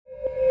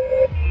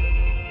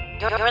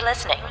You're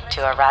listening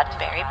to a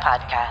Roddenberry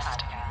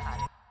podcast.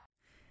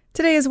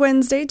 Today is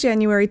Wednesday,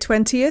 January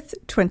 20th,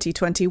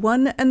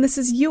 2021, and this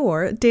is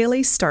your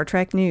daily Star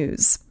Trek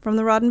news from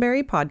the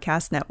Roddenberry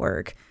Podcast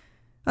Network.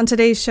 On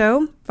today's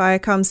show,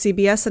 Viacom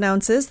CBS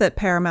announces that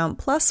Paramount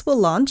Plus will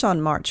launch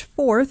on March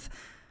 4th.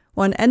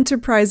 One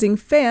enterprising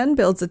fan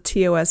builds a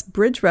TOS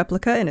bridge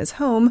replica in his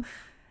home,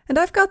 and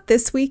I've got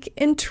This Week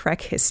in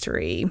Trek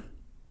History.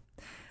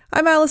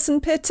 I'm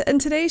Allison Pitt,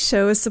 and today's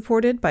show is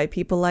supported by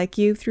people like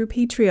you through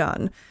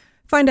Patreon.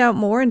 Find out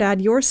more and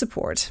add your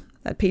support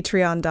at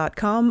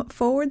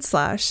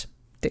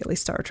patreon.com/Daily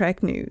Star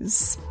Trek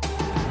News.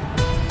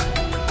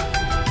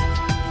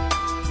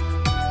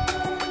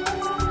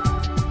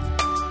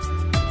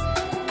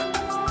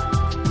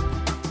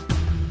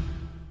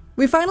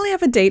 We finally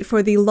have a date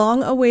for the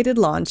long-awaited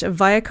launch of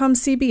Viacom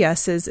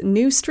CBS's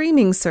new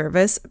streaming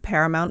service,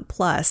 Paramount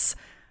Plus,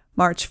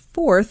 March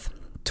 4th,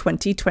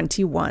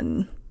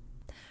 2021.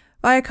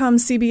 Viacom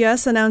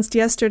CBS announced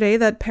yesterday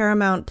that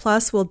Paramount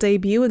Plus will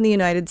debut in the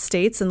United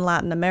States and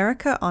Latin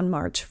America on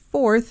March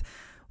 4th,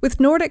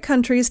 with Nordic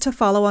countries to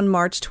follow on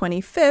March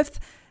 25th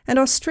and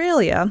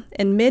Australia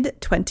in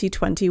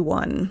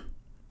mid-2021.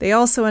 They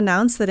also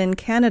announced that in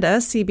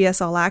Canada,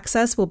 CBS All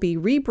Access will be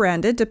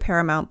rebranded to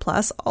Paramount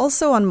Plus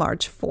also on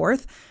March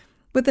 4th,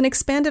 with an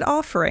expanded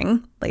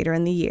offering later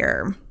in the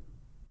year.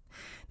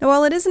 Now,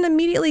 while it isn't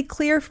immediately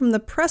clear from the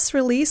press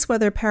release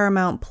whether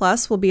Paramount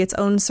Plus will be its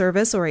own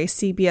service or a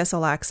CBS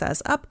All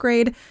Access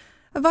upgrade,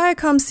 a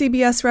Viacom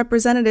CBS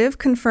representative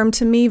confirmed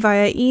to me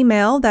via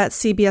email that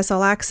CBS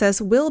All Access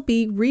will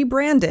be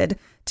rebranded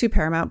to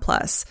Paramount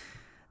Plus.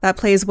 That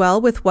plays well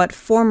with what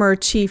former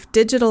Chief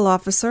Digital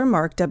Officer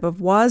Mark de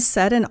Beauvois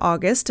said in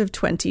August of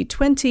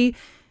 2020,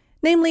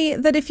 namely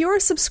that if you're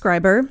a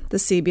subscriber, the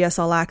CBS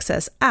All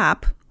Access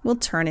app will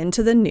turn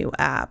into the new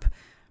app.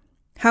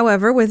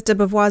 However, with de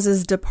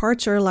Beauvois'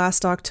 departure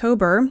last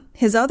October,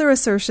 his other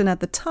assertion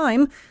at the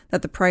time,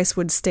 that the price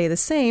would stay the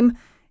same,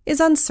 is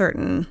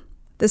uncertain.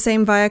 The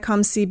same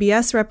Viacom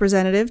CBS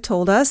representative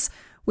told us,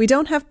 "We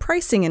don't have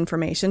pricing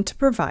information to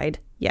provide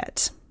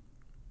yet."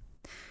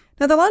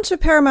 Now, the launch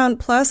of Paramount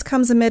Plus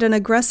comes amid an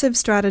aggressive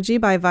strategy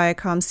by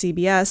Viacom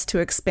CBS to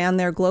expand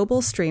their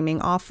global streaming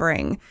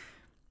offering.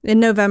 In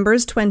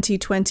November's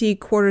 2020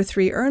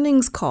 Q3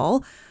 earnings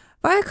call,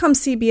 Viacom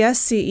CBS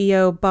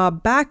CEO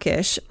Bob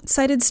Bakish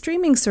cited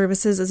streaming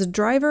services as a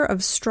driver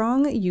of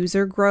strong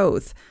user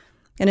growth.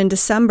 And in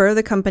December,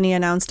 the company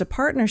announced a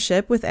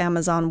partnership with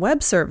Amazon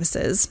Web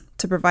Services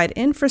to provide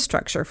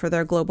infrastructure for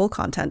their global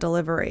content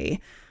delivery.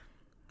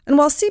 And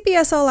while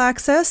CBS All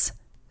Access,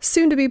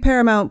 soon to be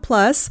Paramount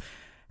Plus,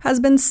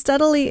 has been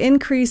steadily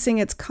increasing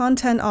its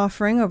content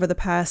offering over the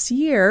past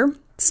year,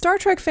 Star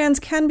Trek fans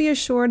can be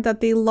assured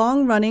that the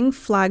long-running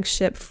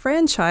flagship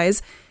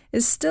franchise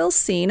is still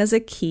seen as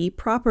a key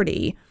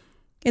property.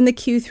 In the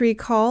Q3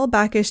 call,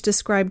 Bakish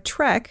described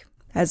Trek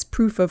as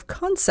proof of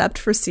concept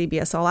for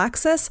CBS All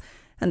Access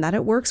and that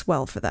it works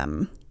well for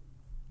them.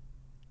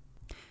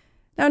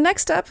 Now,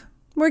 next up,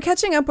 we're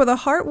catching up with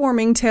a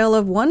heartwarming tale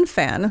of one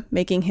fan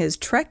making his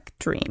Trek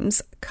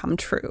dreams come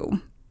true.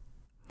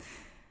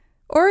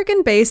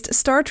 Oregon-based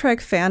Star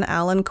Trek fan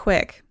Alan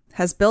Quick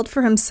has built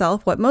for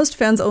himself what most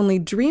fans only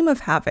dream of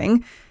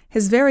having,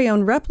 his very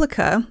own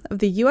replica of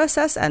the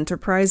USS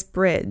Enterprise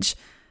bridge.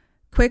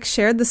 Quick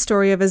shared the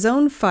story of his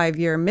own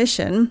 5-year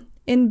mission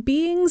in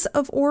Beings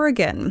of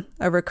Oregon,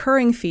 a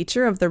recurring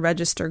feature of the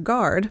Register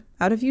Guard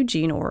out of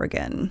Eugene,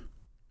 Oregon.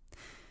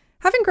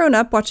 Having grown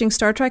up watching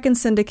Star Trek in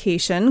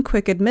syndication,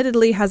 Quick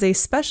admittedly has a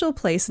special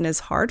place in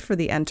his heart for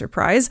the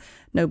Enterprise,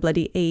 no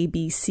bloody A,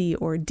 B, C,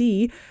 or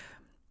D.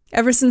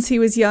 Ever since he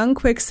was young,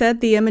 Quick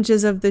said, the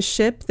images of the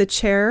ship, the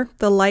chair,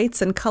 the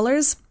lights, and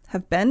colors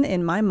have been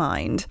in my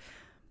mind.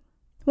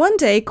 One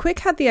day, Quick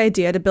had the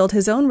idea to build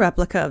his own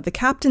replica of the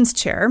captain's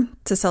chair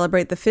to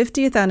celebrate the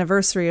 50th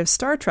anniversary of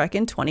Star Trek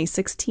in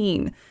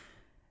 2016.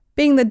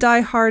 Being the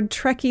die-hard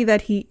Trekkie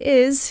that he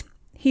is,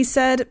 he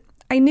said,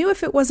 "I knew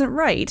if it wasn't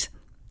right,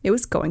 it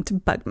was going to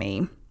bug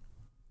me."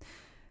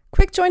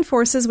 Quick joined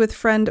forces with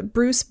friend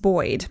Bruce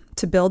Boyd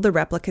to build the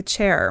replica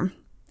chair.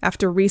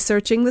 After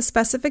researching the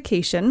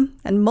specification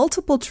and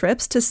multiple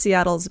trips to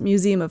Seattle's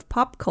Museum of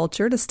Pop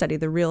Culture to study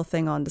the real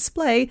thing on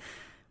display,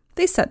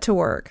 they set to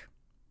work.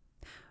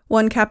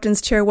 One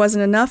captain's chair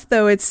wasn't enough,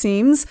 though, it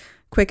seems.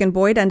 Quick and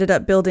Boyd ended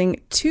up building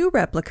 2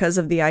 replicas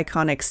of the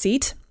iconic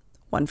seat,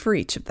 one for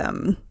each of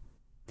them.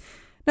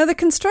 Now, the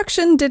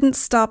construction didn't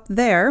stop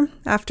there.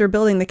 After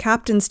building the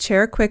captain's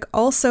chair, Quick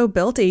also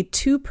built a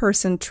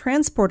 2-person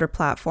transporter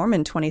platform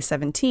in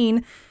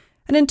 2017,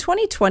 and in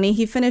 2020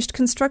 he finished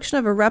construction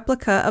of a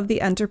replica of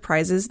the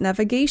Enterprise's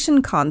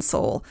navigation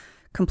console,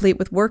 complete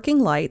with working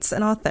lights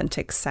and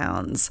authentic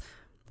sounds.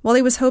 While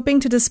he was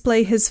hoping to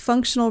display his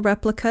functional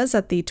replicas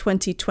at the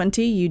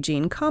 2020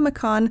 Eugene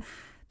Comic-Con,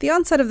 the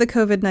onset of the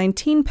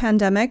COVID-19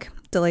 pandemic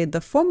delayed the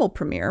formal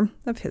premiere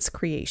of his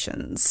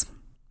creations.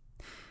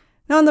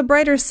 Now, on the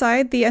brighter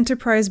side, the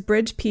Enterprise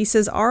bridge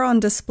pieces are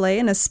on display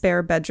in a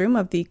spare bedroom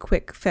of the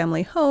Quick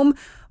family home,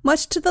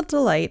 much to the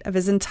delight of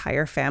his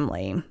entire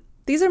family.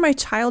 These are my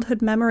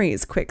childhood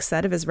memories, Quick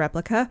said of his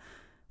replica.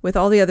 With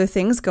all the other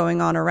things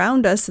going on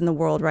around us in the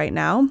world right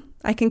now,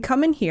 I can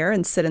come in here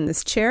and sit in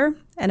this chair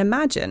and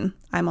imagine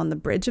I'm on the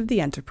bridge of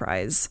the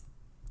Enterprise.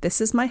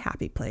 This is my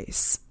happy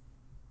place.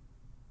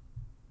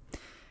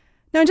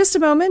 Now, in just a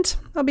moment,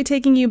 I'll be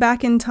taking you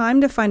back in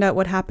time to find out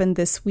what happened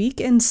this week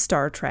in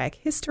Star Trek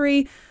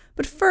history.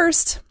 But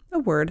first, a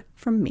word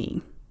from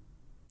me.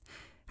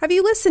 Have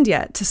you listened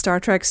yet to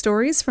Star Trek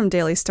Stories from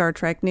Daily Star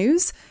Trek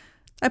News?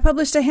 I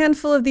published a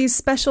handful of these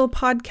special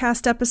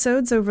podcast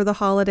episodes over the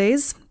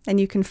holidays,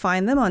 and you can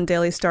find them on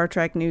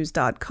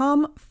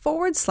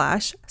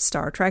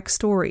dailystartreknews.com/Star Trek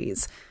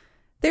Stories.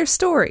 They're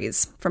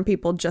stories from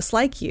people just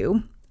like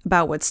you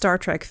about what Star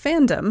Trek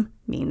fandom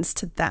means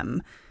to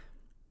them.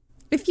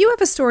 If you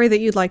have a story that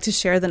you'd like to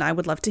share, then I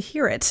would love to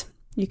hear it.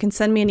 You can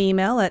send me an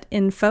email at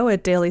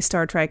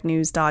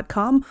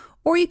info@dailystartreknews.com,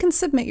 or you can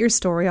submit your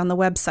story on the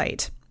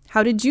website.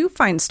 How did you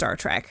find Star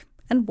Trek,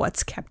 and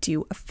what's kept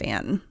you a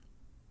fan?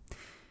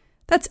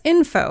 That's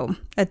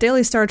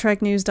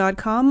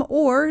info@dailystartreknews.com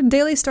or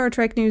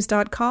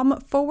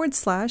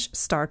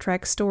dailystartreknews.com/Star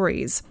Trek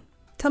Stories.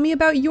 Tell me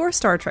about your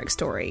Star Trek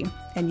story,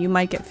 and you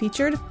might get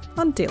featured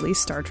on Daily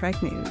Star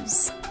Trek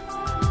News.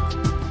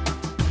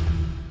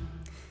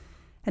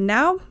 And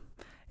now,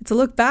 it's a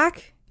look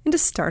back into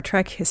Star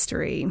Trek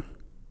history.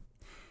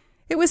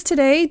 It was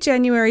today,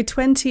 January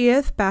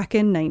 20th, back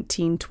in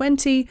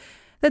 1920,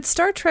 that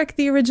Star Trek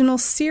the original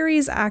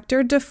series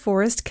actor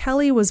DeForest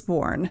Kelley was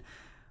born.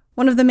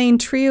 One of the main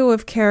trio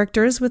of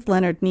characters with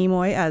Leonard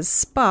Nimoy as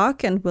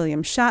Spock and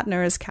William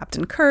Shatner as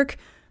Captain Kirk,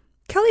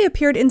 Kelley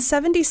appeared in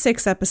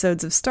 76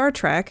 episodes of Star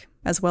Trek,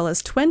 as well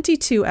as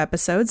 22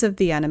 episodes of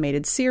the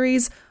animated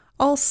series,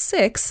 all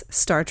 6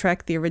 Star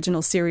Trek the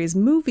original series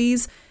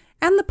movies,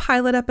 and the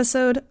pilot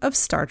episode of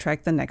Star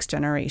Trek The Next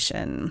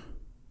Generation.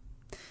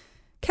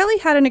 Kelley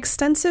had an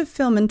extensive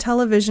film and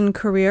television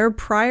career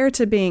prior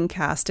to being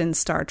cast in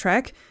Star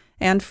Trek,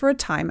 and for a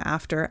time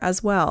after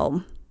as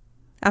well.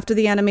 After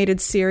the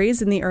animated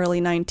series in the early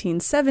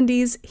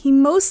 1970s, he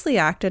mostly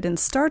acted in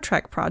Star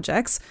Trek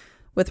projects,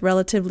 with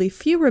relatively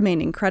few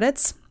remaining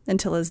credits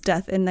until his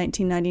death in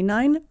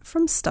 1999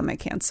 from stomach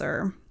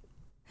cancer.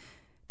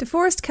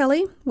 DeForest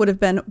Kelley would have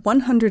been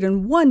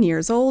 101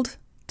 years old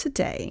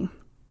today.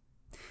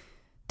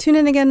 Tune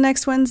in again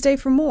next Wednesday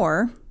for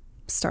more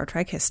Star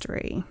Trek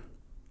history.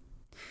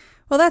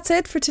 Well, that's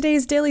it for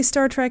today's Daily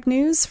Star Trek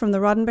News from the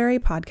Roddenberry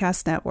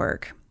Podcast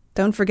Network.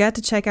 Don't forget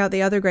to check out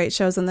the other great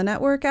shows on the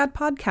network at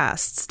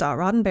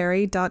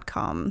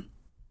podcasts.roddenberry.com.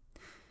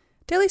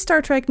 Daily Star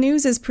Trek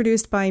News is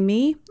produced by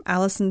me,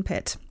 Allison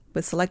Pitt,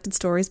 with selected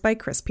stories by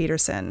Chris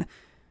Peterson.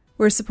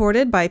 We're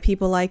supported by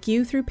people like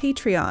you through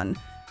Patreon.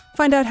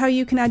 Find out how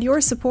you can add your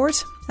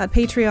support at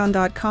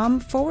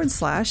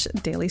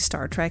patreon.com/Daily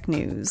Star Trek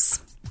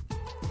News.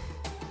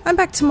 I'm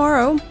back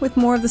tomorrow with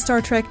more of the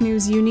Star Trek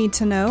news you need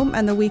to know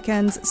and the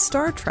weekend's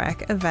Star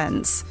Trek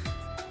events.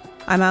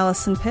 I'm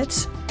Allison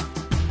Pitt.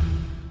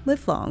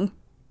 Live long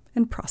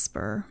and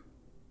prosper.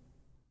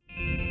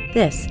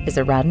 This is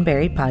a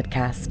Roddenberry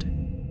podcast.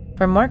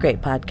 For more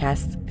great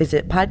podcasts,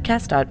 visit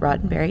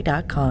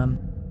podcast.roddenberry.com.